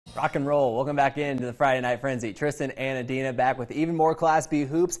Rock and roll. Welcome back into the Friday Night Frenzy. Tristan and Adina back with even more Class B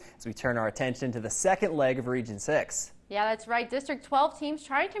hoops as we turn our attention to the second leg of Region 6. Yeah, that's right. District 12 teams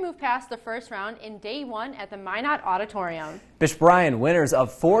trying to move past the first round in day one at the Minot Auditorium. Bishop Bryan, winners of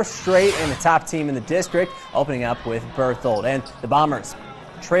 4 straight and the top team in the district, opening up with Berthold. And the Bombers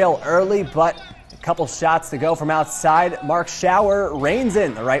trail early, but a couple shots to go from outside. Mark Schauer reins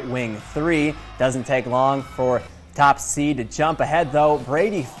in the right wing three. Doesn't take long for top seed to jump ahead, though.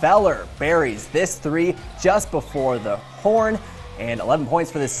 Brady Feller buries this three just before the horn, and 11 points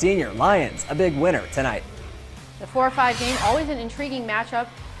for the senior. Lions, a big winner tonight. The 4-5 game, always an intriguing matchup.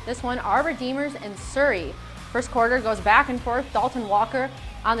 This one, our Redeemers and Surrey. First quarter goes back and forth. Dalton Walker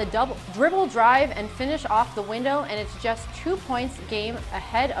on the dribble drive and finish off the window, and it's just 2 points game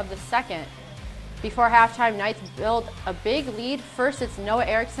ahead of the second. Before halftime, Knights build a big lead. First, it's Noah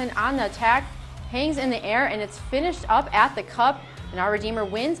Erickson on the attack. Hangs in the air, and it's finished up at the cup, and our Redeemer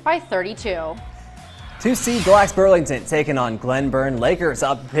wins by 32. 2 seed Black's Burlington taking on Glenburn. Lakers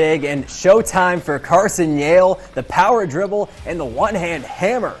up big, and showtime for Carson Yale. The power dribble and the one-hand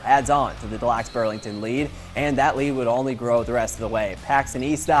hammer adds on to the Black's Burlington lead, and that lead would only grow the rest of the way. Paxton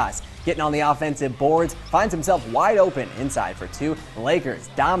Eastos getting on the offensive boards, finds himself wide open inside for 2. The Lakers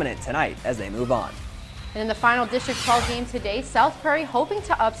dominant tonight as they move on. And in the final District 12 game today, South Prairie hoping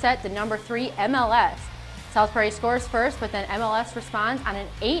to upset the number 3 MLS. South Prairie scores first, but then MLS responds on an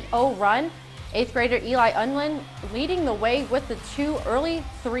 8-0 run. 8th grader Eli Unlin leading the way with the 2 early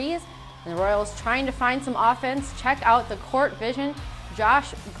threes. And the Royals trying to find some offense. Check out the court vision.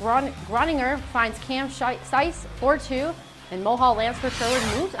 Josh Groninger finds Cam Seiss 4-2. And Mohall Lansford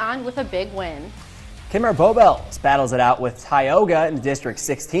Sherwood moves on with a big win. Kimmer Bobels battles it out with Tioga in the District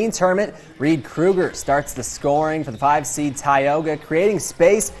 16 tournament. Reed Kruger starts the scoring for the 5 seed Tioga, creating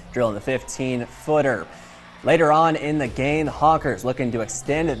space, drilling the 15-footer. Later on in the game, the Honkers looking to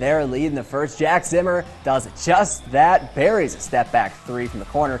extend their lead in the first. Jack Zimmer does just that, buries a step-back 3 from the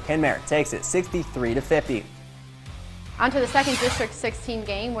corner. Kenmare takes it 63-50. On to the second District 16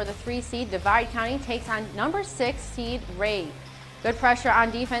 game, where the 3 seed Divide County takes on number 6 seed Ray. Good pressure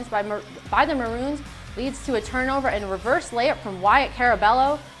on defense by the Maroons leads to a turnover and a reverse layup from Wyatt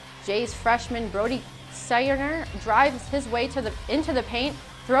Carabello. Jay's freshman Brody Sayerner drives his way into the paint,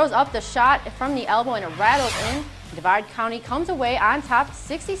 throws up the shot from the elbow, and it rattles in. Divide County comes away on top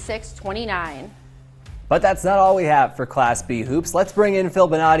 66-29. But that's not all we have for Class B hoops. Let's bring in Phil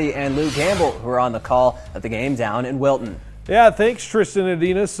Bonatti and Lou Gamble, who are on the call of the game down in Wilton. Yeah, thanks, Tristan and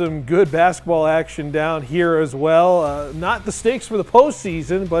Adina. Some good basketball action down here as well. Not the stakes for the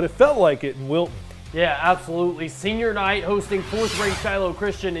postseason, but it felt like it in Wilton. Yeah, absolutely. Senior night hosting 4th-ranked Shiloh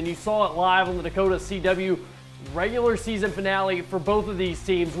Christian, and you saw it live on the Dakota CW regular season finale for both of these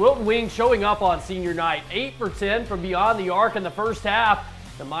teams. Wilton Wings showing up on senior night, 8 for 10 from beyond the arc in the first half.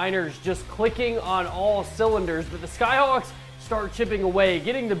 The Miners just clicking on all cylinders, but the Skyhawks start chipping away,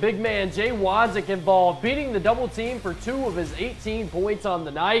 getting the big man Jay Wanzik involved, beating the double team for 2 of his 18 points on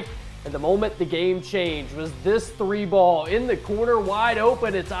the night. And the moment the game changed was this 3-ball in the corner, wide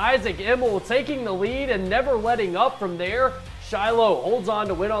open. It's Isaac Immel taking the lead and never letting up from there. Shiloh holds on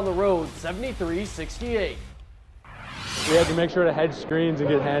to win on the road, 73-68. We had to make sure to hedge screens and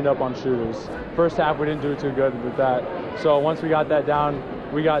get hand up on shooters. First half we didn't do too good with that. So once we got that down,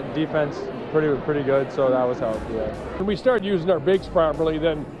 we got defense pretty good, so that was helpful. Yeah. When we started using our bigs properly,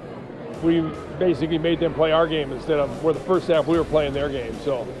 then we basically made them play our game instead of where the first half we were playing their game.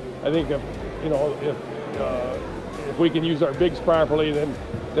 So I think if we can use our bigs properly, then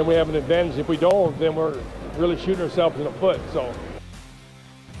we have an advantage. If we don't, then we're really shooting ourselves in the foot. So.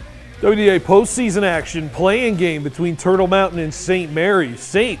 WDA postseason action, playing game between Turtle Mountain and St. Mary's.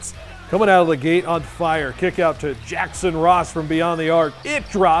 Saints coming out of the gate on fire. Kick out to Jackson Ross from beyond the arc. It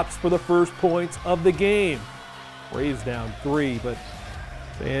drops for the first points of the game. Rays down 3, but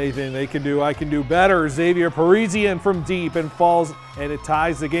anything they can do, I can do better. Xavier Parisian from deep and falls, and it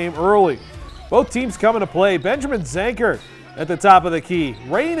ties the game early. Both teams coming to play. Benjamin Zanker at the top of the key.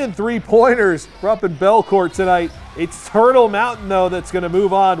 Raining 3-pointers. We're up in Belcourt tonight. It's Turtle Mountain, though, that's going to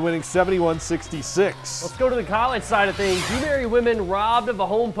move on, winning 71-66. Let's go to the college side of things. UMary women robbed of a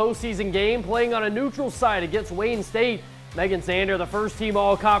home postseason game, playing on a neutral site against Wayne State. Megan Sander, the first-team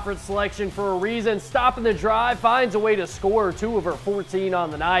all-conference selection for a reason, stopping the drive, finds a way to score 2 of her 14 on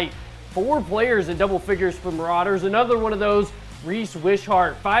the night. 4 players in double figures for Marauders. Another one of those, Reese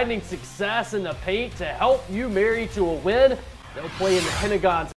Wishart, finding success in the paint to help UMary to a win. They'll play in the Pentagon